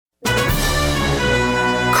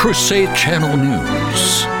Crusade Channel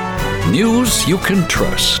News. News you can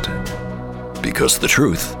trust. Because the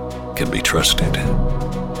truth can be trusted.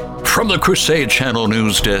 From the Crusade Channel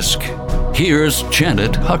News Desk, here's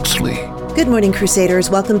Janet Huxley. Good morning, Crusaders.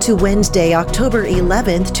 Welcome to Wednesday, October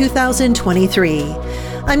 11th, 2023.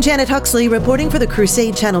 I'm Janet Huxley, reporting for the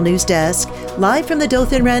Crusade Channel News Desk, live from the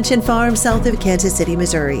Dothan Ranch and Farm south of Kansas City,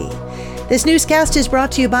 Missouri. This newscast is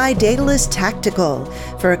brought to you by Daedalus Tactical.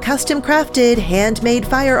 For a custom-crafted, handmade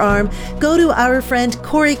firearm, go to our friend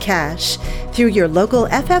Corey Cash. Through your local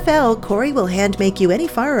FFL, Corey will hand-make you any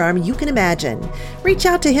firearm you can imagine. Reach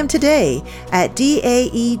out to him today at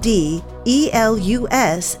daedeluS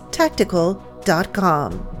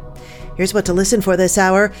Tactical.com. Here's what to listen for this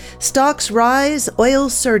hour. Stocks rise, oil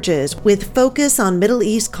surges, with focus on Middle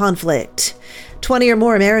East conflict. 20 or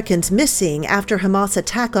more Americans missing after Hamas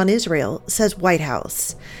attack on Israel, says White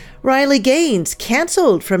House. Riley Gaines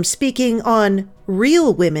canceled from speaking on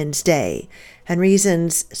Real Women's Day, and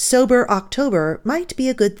reasons Sober October might be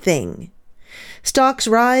a good thing. Stocks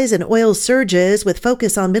rise and oil surges with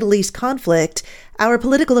focus on Middle East conflict. Our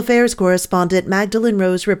political affairs correspondent Magdalene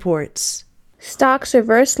Rose reports. Stocks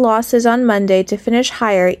reversed losses on Monday to finish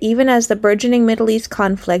higher even as the burgeoning Middle East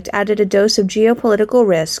conflict added a dose of geopolitical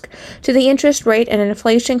risk to the interest rate and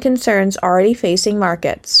inflation concerns already facing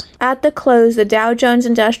markets. At the close, the Dow Jones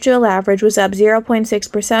Industrial Average was up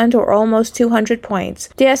 0.6% or almost 200 points.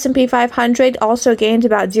 The S&P 500 also gained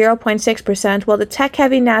about 0.6%, while the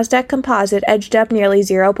tech-heavy Nasdaq Composite edged up nearly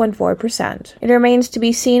 0.4%. It remains to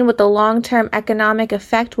be seen what the long-term economic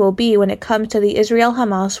effect will be when it comes to the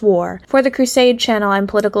Israel-Hamas war. For the CRUSADE channel, I'm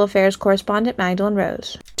political affairs correspondent Magdalene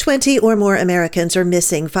Rose. 20 or more Americans are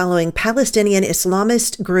missing following Palestinian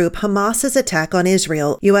Islamist group Hamas's attack on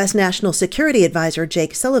Israel, U.S. National Security Advisor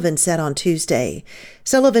Jake Sullivan said on Tuesday.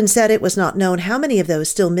 Sullivan said it was not known how many of those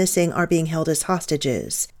still missing are being held as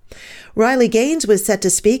hostages. Riley Gaines was set to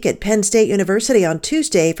speak at Penn State University on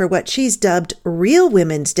Tuesday for what she's dubbed Real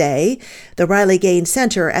Women's Day. The Riley Gaines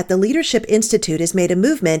Center at the Leadership Institute has made a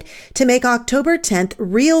movement to make October 10th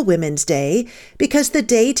Real Women's Day because the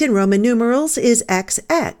date in Roman numerals is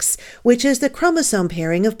XX, which is the chromosome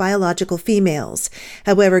pairing of biological females.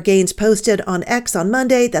 However, Gaines posted on X on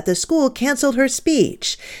Monday that the school canceled her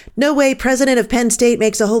speech. No way president of Penn State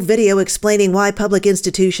makes a whole video explaining why public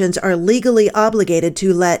institutions are legally obligated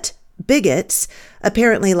to let bigots,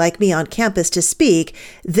 apparently like me on campus, to speak,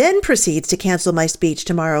 then proceeds to cancel my speech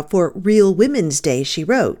tomorrow for Real Women's Day, she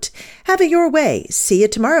wrote. Have it your way. See you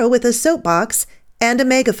tomorrow with a soapbox and a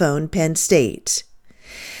megaphone, Penn State.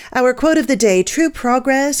 Our quote of the day, true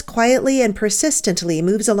progress quietly and persistently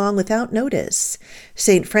moves along without notice.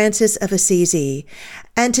 St. Francis of Assisi.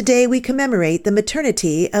 And today we commemorate the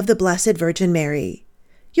maternity of the Blessed Virgin Mary.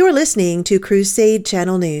 You're listening to Crusade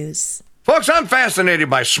Channel News. Folks, I'm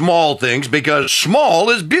fascinated by small things because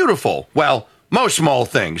small is beautiful. Well, most small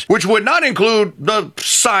things, which would not include the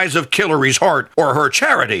size of Hillary's heart or her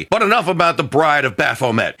charity. But enough about the Bride of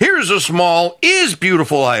Baphomet. Here's a small is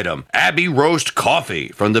beautiful item. Abbey roast coffee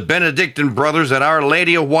from the Benedictine brothers at Our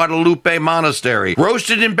Lady of Guadalupe Monastery.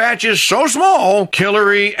 Roasted in batches so small,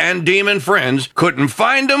 Hillary and demon friends couldn't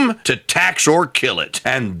find them to tax or kill it.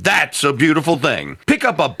 And that's a beautiful thing. Pick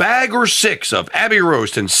up a bag or 6 of Abbey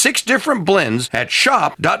roast in 6 different blends at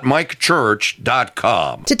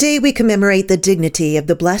shop.mikechurch.com. Today we commemorate the dignity of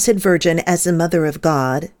the Blessed Virgin as the Mother of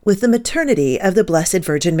God with the maternity of the Blessed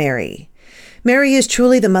Virgin Mary. Mary is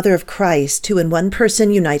truly the Mother of Christ, who in one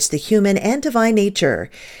person unites the human and divine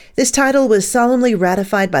nature. This title was solemnly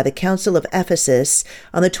ratified by the Council of Ephesus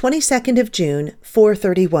on the 22nd of June,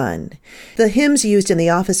 431. The hymns used in the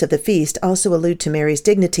office of the feast also allude to Mary's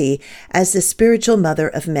dignity as the spiritual mother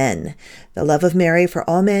of men. The love of Mary for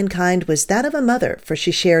all mankind was that of a mother, for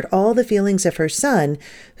she shared all the feelings of her Son,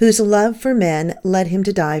 whose love for men led him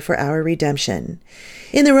to die for our redemption.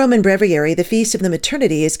 In the Roman Breviary, the Feast of the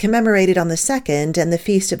Maternity is commemorated on the 2nd and the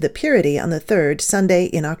Feast of the Purity on the 3rd Sunday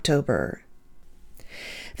in October.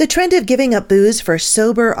 The trend of giving up booze for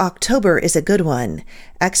Sober October is a good one.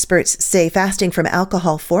 Experts say fasting from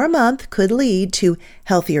alcohol for a month could lead to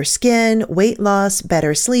healthier skin, weight loss,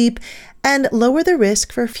 better sleep, and lower the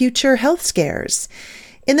risk for future health scares.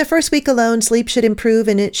 In the first week alone, sleep should improve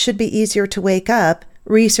and it should be easier to wake up.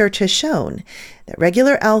 Research has shown that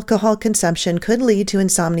regular alcohol consumption could lead to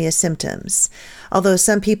insomnia symptoms. Although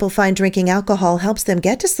some people find drinking alcohol helps them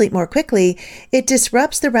get to sleep more quickly, it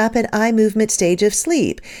disrupts the rapid eye movement stage of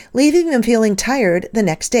sleep, leaving them feeling tired the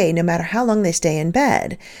next day, no matter how long they stay in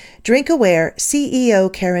bed. Drink Aware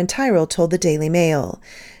CEO Karen Tyrrell told the Daily Mail.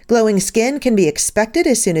 Glowing skin can be expected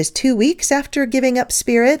as soon as 2 weeks after giving up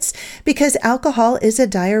spirits because alcohol is a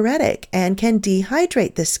diuretic and can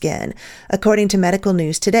dehydrate the skin, according to Medical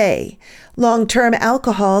News Today. Long-term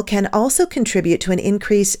alcohol can also contribute to an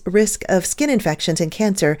increased risk of skin infections and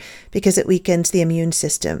cancer because it weakens the immune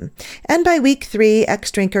system. And by week 3,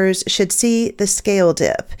 ex-drinkers should see the scale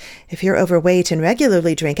dip. If you're overweight and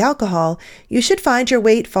regularly drink alcohol, you should find your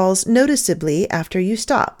weight falls noticeably after you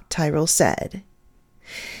stop, Tyrell said.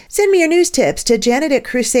 Send me your news tips to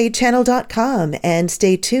janet@crusadechannel.com and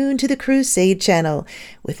stay tuned to the Crusade Channel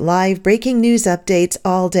with live breaking news updates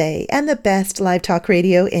all day and the best live talk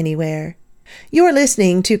radio anywhere. You're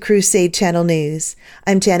listening to Crusade Channel News.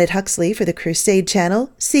 I'm Janet Huxley for the Crusade Channel,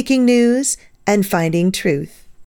 seeking news and finding truth.